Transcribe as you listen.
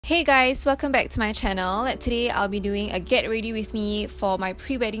Hey guys, welcome back to my channel. Today I'll be doing a get ready with me for my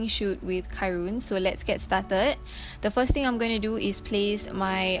pre-wedding shoot with Khairun. So let's get started. The first thing I'm going to do is place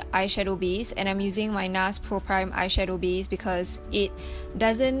my eyeshadow base, and I'm using my NARS Pro Prime eyeshadow base because it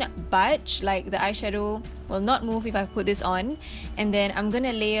doesn't budge. Like, the eyeshadow will not move if I put this on. And then I'm going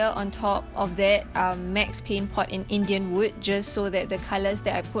to layer on top of that Max Paint Pot in Indian Wood, just so that the colours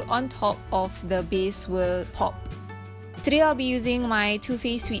that I put on top of the base will pop. Today I'll be using my Too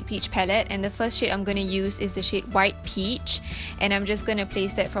Faced Sweet Peach palette, and the first shade I'm going to use is the shade White Peach, and I'm just going to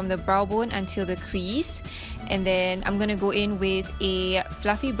place that from the brow bone until the crease. And then I'm going to go in with a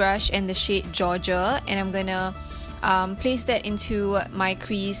fluffy brush and the shade Georgia, and I'm going to place that into my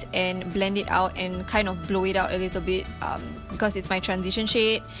crease and blend it out and kind of blow it out a little bit because it's my transition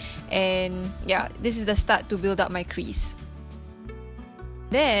shade. And yeah, this is the start to build up my crease.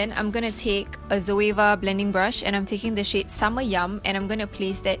 Then I'm going to take a Zoeva blending brush, and I'm taking the shade Summer Yum, and I'm going to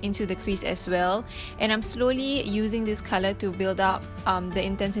place that into the crease as well. And I'm slowly using this color to build up the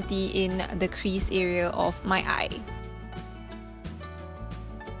intensity in the crease area of my eye.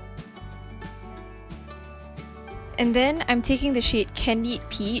 And then I'm taking the shade Candied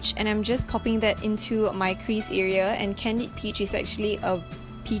Peach, and I'm just popping that into my crease area. And Candied Peach is actually a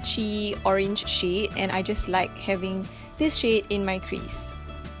peachy orange shade, and I just like having this shade in my crease.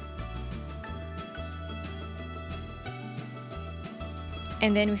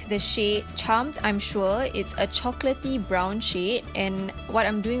 And then with the shade Charmed, I'm sure it's a chocolatey brown shade, and what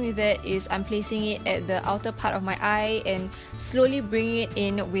I'm doing with it is I'm placing it at the outer part of my eye and slowly bringing it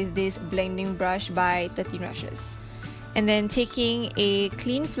in with this blending brush by 13 Rushes. And then taking a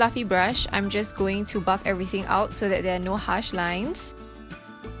clean fluffy brush, I'm just going to buff everything out so that there are no harsh lines.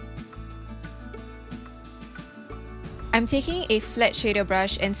 I'm taking a flat shader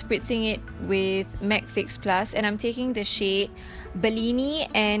brush and spritzing it with MAC Fix Plus, and I'm taking the shade Bellini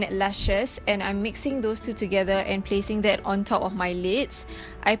and Luscious, and I'm mixing those two together and placing that on top of my lids.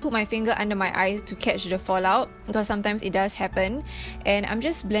 I put my finger under my eyes to catch the fallout because sometimes it does happen, and I'm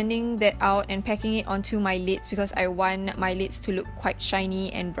just blending that out and packing it onto my lids because I want my lids to look quite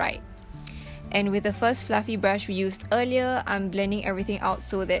shiny and bright. And with the first fluffy brush we used earlier, I'm blending everything out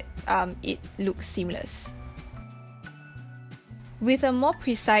so that it looks seamless. With a more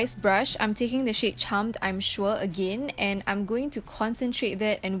precise brush, I'm taking the shade Charmed, I'm sure, again, and I'm going to concentrate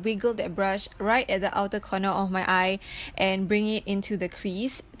that and wiggle that brush right at the outer corner of my eye and bring it into the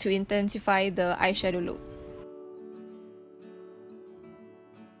crease to intensify the eyeshadow look.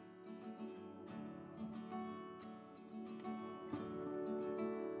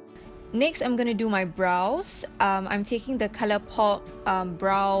 Next, I'm going to do my brows. I'm taking the Colourpop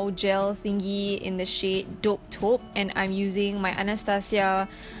brow gel thingy in the shade Dope Taupe, and I'm using my Anastasia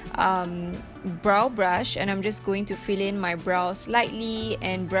brow brush, and I'm just going to fill in my brows slightly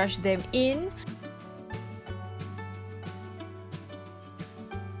and brush them in.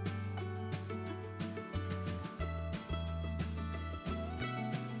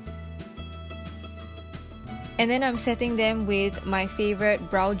 And then I'm setting them with my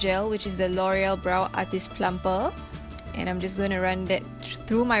favorite brow gel, which is the L'Oreal Brow Artist Plumper. And I'm just going to run that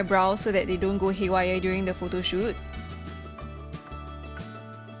through my brows so that they don't go haywire during the photo shoot.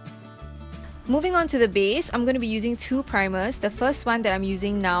 Moving on to the base, I'm going to be using two primers. The first one that I'm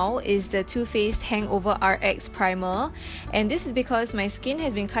using now is the Too Faced Hangover RX Primer, and this is because my skin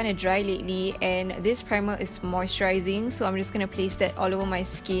has been kind of dry lately and this primer is moisturizing, so I'm just going to place that all over my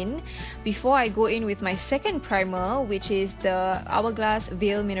skin before I go in with my second primer, which is the Hourglass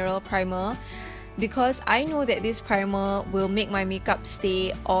Veil Mineral Primer, because I know that this primer will make my makeup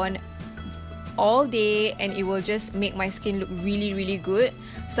stay on all day and it will just make my skin look really good.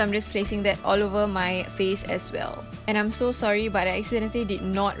 So I'm just placing that all over my face as well. And I'm so sorry, but I accidentally did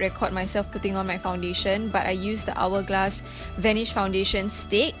not record myself putting on my foundation, but I used the Hourglass Vanish foundation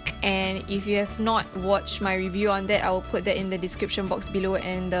stick, and if you have not watched my review on that, I will put that in the description box below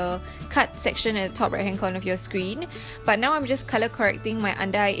and the cut section at the top right hand corner of your screen. But now I'm just color correcting my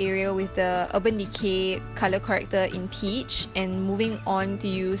under eye area with the Urban Decay color corrector in Peach, and moving on to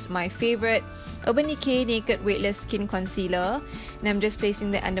use my favorite Urban Decay Naked Weightless Skin Concealer, and I'm just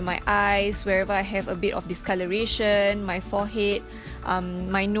placing that under my eyes, wherever I have a bit of discoloration, my forehead,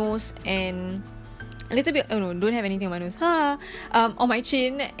 my nose, and a little bit, oh no, don't have anything on my nose, on my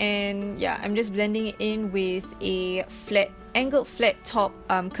chin. And yeah, I'm just blending it in with a angled flat top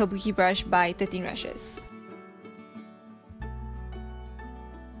kabuki brush by 13 Rushes.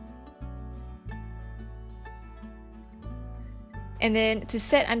 And then to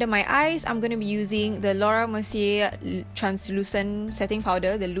set under my eyes, I'm going to be using the Laura Mercier translucent setting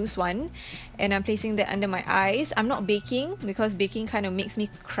powder, the loose one. And I'm placing that under my eyes. I'm not baking because baking kind of makes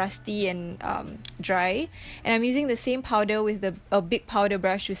me crusty and dry. And I'm using the same powder with a big powder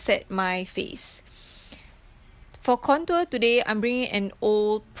brush to set my face. For contour today, I'm bringing an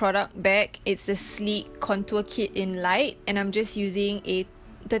old product back. It's the Sleek Contour Kit in Light. And I'm just using a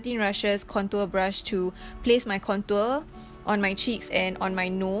 13 Rushes contour brush to place my contour on my cheeks and on my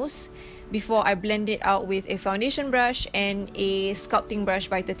nose before I blend it out with a foundation brush and a sculpting brush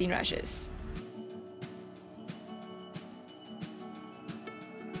by 13 Rushes.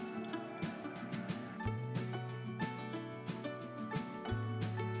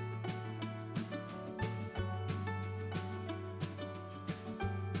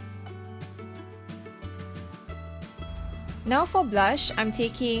 Now for blush, I'm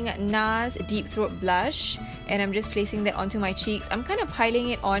taking NARS Deep Throat Blush and I'm just placing that onto my cheeks. I'm kind of piling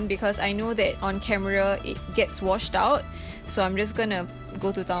it on because I know that on camera it gets washed out. So I'm just gonna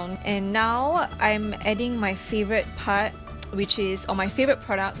go to town. And now I'm adding my favorite part, which is, or my favorite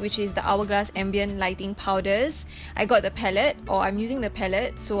product, which is the Hourglass Ambient Lighting Powders. I got the palette, or I'm using the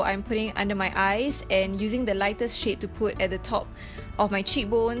palette, so I'm putting it under my eyes and using the lightest shade to put at the top of my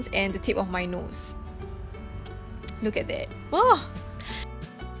cheekbones and the tip of my nose. Look at that. Oh!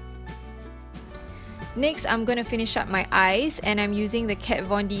 Next, I'm gonna finish up my eyes and I'm using the Kat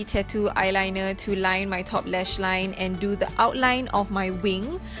Von D Tattoo eyeliner to line my top lash line and do the outline of my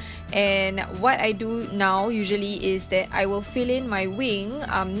wing. And what I do now usually is that I will fill in my wing,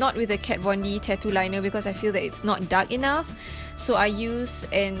 not with the Kat Von D tattoo liner because I feel that it's not dark enough. So I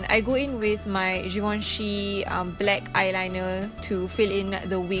go in with my Givenchy black eyeliner to fill in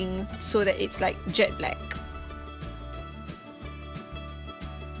the wing so that it's like jet black.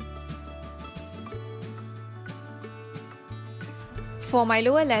 For my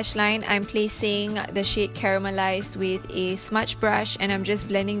lower lash line, I'm placing the shade Caramelised with a smudge brush and I'm just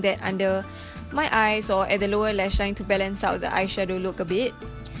blending that under my eyes or at the lower lash line to balance out the eyeshadow look a bit.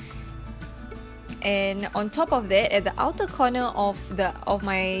 And on top of that, at the outer corner of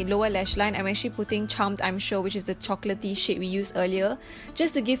my lower lash line, I'm actually putting Charmed I'm Sure, which is the chocolatey shade we used earlier,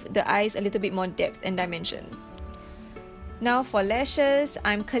 just to give the eyes a little bit more depth and dimension. Now for lashes,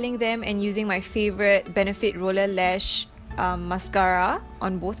 I'm curling them and using my favorite Benefit Roller Lash mascara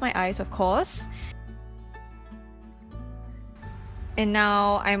on both my eyes, of course. And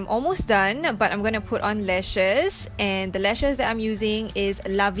now I'm almost done, but I'm gonna put on lashes, and the lashes that I'm using is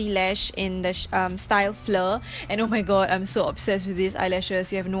Lovely Lash in the style Fleur. And oh my god, I'm so obsessed with these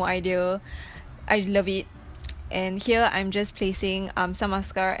eyelashes, you have no idea. I love it. And here I'm just placing some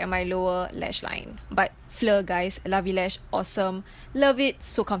mascara at my lower lash line. But Fleur, guys, Lovely Lash, awesome, love it,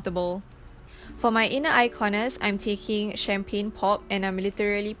 so comfortable. For my inner eye corners, I'm taking Champagne Pop and I'm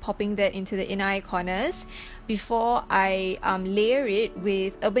literally popping that into the inner eye corners before I layer it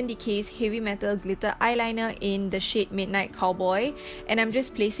with Urban Decay's Heavy Metal Glitter Eyeliner in the shade Midnight Cowboy. And I'm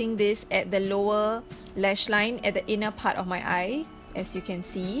just placing this at the lower lash line at the inner part of my eye, as you can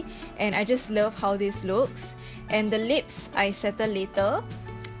see. And I just love how this looks. And the lips, I settle later.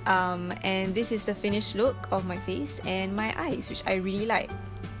 And this is the finished look of my face and my eyes, which I really like.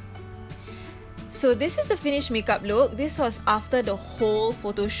 So this is the finished makeup look. This was after the whole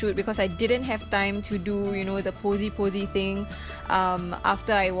photo shoot because I didn't have time to do, you know, the posy thing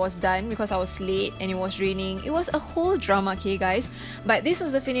after I was done because I was late and it was raining. It was a whole drama, okay guys? But this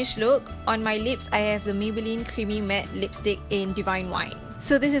was the finished look. On my lips, I have the Maybelline Creamy Matte Lipstick in Divine Wine.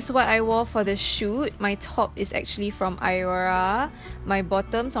 So this is what I wore for the shoot. My top is actually from Iora. My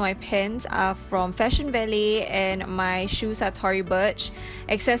bottoms or my pants are from Fashion Ballet and my shoes are Tory Burch.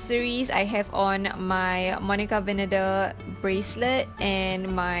 Accessories, I have on my Monica Vinader bracelet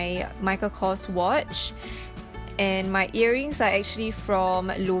and my Michael Kors watch. And my earrings are actually from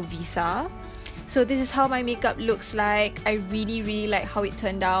Lovisa. So this is how my makeup looks like. I really like how it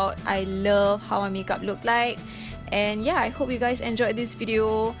turned out. I love how my makeup looked like. And yeah, I hope you guys enjoyed this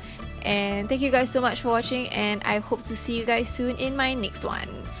video. And thank you guys so much for watching. And I hope to see you guys soon in my next one.